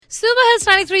सुबह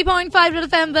 93.5 red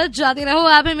FM पर जाते रहो।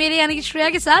 आप है मेरे यानी कि श्रेया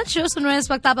के साथ शो सुन रहे हैं इस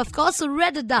वक्त आप ऑफ कोर्स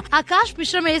रेड अड्डा। आकाश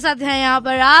मिश्रा मेरे साथ हैं यहाँ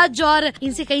पर आज और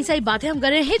इनसे कई सारी बातें हम कर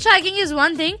रहे हैं। Hitch hiking is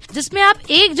one thing जिसमें आप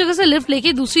एक जगह से लिफ्ट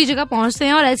लेके दूसरी जगह पहुंचते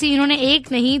हैं और ऐसे इन्होंने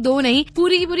एक नहीं दो नहीं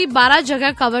पूरी की पूरी 12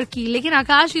 जगह कवर की। लेकिन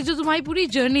आकाश की जो तुम्हारी पूरी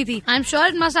जर्नी थी आई am sure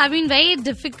it must have been very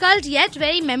difficult yet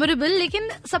very memorable. लेकिन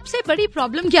सबसे बड़ी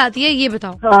प्रॉब्लम क्या आती है ये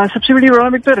बताओ। सबसे बड़ी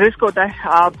प्रॉब्लम एक तो रिस्क होता है।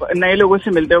 आप नए लोगों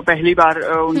से मिलते हो, पहली बार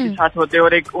उनके साथ होते हो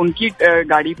और एक उनकी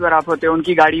गाड़ी पर आप होते हो,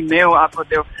 उनकी गाड़ी में हो आप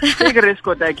होते हो, तो एक रिस्क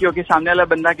होता है क्योंकि सामने वाला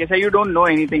बंदा कैसा, you don't know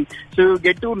anything, so you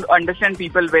get to understand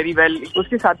people very well.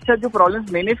 उसके साथ साथ जो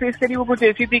प्रॉब्लम्स मैंने फेस करी वो कुछ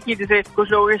ऐसी थी कि जैसे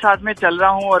कुछ लोगों के साथ में चल रहा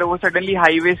हूँ और वो सडनली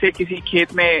हाईवे से किसी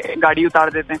खेत में गाड़ी उतार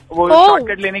देते हैं। वो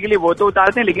शॉर्टकट लेने के लिए वो तो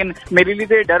उतारते हैं, लेकिन मेरे लिए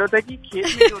तो ये डर होता है कि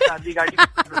खेत में जो उतार दी गाड़ी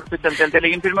तो चलते।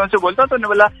 लेकिन फिर मैं उनसे बोलता हूँ तो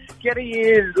उन्होंने बोला कि अरे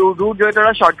ये रूट जो है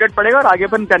थोड़ा शॉर्टकट पड़ेगा और आगे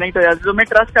अपन कनेक्ट हो जाते, तो मैं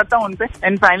ट्रस्ट करता हूँ उनपे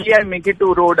and finally I make it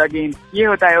to road again. ये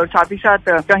होता है। और साथ ही साथ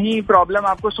कहीं प्रॉब्लम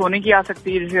आपको सोने की आ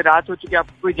सकती है, जैसे रात हो चुकी है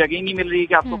आपको कोई जगह नहीं मिल रही है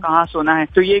कि आपको कहाँ सोना है,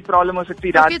 तो ये एक प्रॉब्लम हो सकती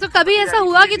है रात। तो कभी ऐसा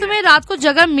हुआ कि तुम्हें रात को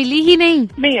जगह मिली ही नहीं?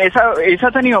 नहीं, ऐसा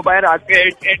तो नहीं हो पाया। रात के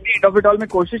एट ऑफ इट ऑल में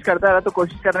कोशिश करता रहा, तो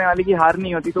कोशिश करने वाले की हार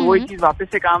नहीं होती, तो वो एक चीज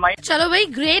वापस से काम आई। चलो भाई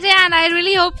ग्रेट है एंड आई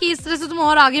रियली होप कि इस तरह से तुम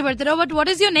और आगे बढ़ते रहो। But what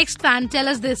is your next plan, tell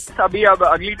us this. अभी अब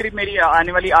अगली ट्रिप मेरी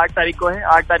आने वाली 8 तारीख को है।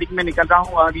 8 तारीख में निकल रहा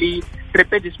हूँ अगली ट्रिप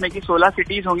पे, जिसमें कि 16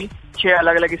 सिटीज होंगी, 6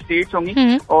 अलग अलग स्टेट्स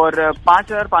होंगी और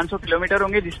 5,500 किलोमीटर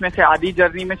होंगे, जिसमें से आधी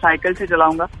जर्नी में साइकिल से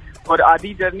चलाऊंगा और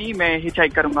आधी जर्नी में हिच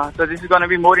हाइक करूंगा। तो this is gonna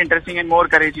be more interesting and more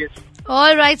courageous.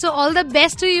 Alright, so all the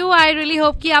best to you. I really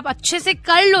hope कि आप अच्छे से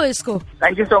कर लो इसको।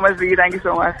 थैंक यू सो मच वी, थैंक यू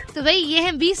सो मच। तो भाई ये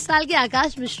हैं 20 साल के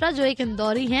आकाश मिश्रा जो एक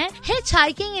इंदौरी हैं। हिच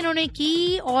हाइकिंग इन्होंने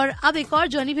की और अब एक और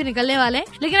जर्नी पे निकलने वाले हैं।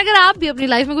 लेकिन अगर आप भी अपनी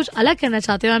लाइफ में कुछ अलग करना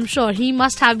चाहते हो, I am sure he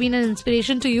must have been an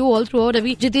inspiration to you all throughout.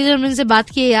 अभी जितनी देर हमने बात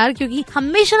की है यार, क्योंकि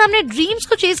हमेशा हमने ड्रीम्स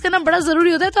को चेस करना बड़ा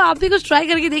जरूरी होता है। तो आप भी कुछ ट्राई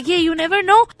करके देखिए, यू नेवर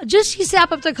नो जिस चीज से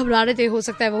आप अब तक घबरा रहे थे हो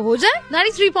सकता है वो हो जाए।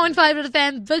 93.5 रेड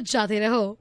एफएम बज जाते रहो।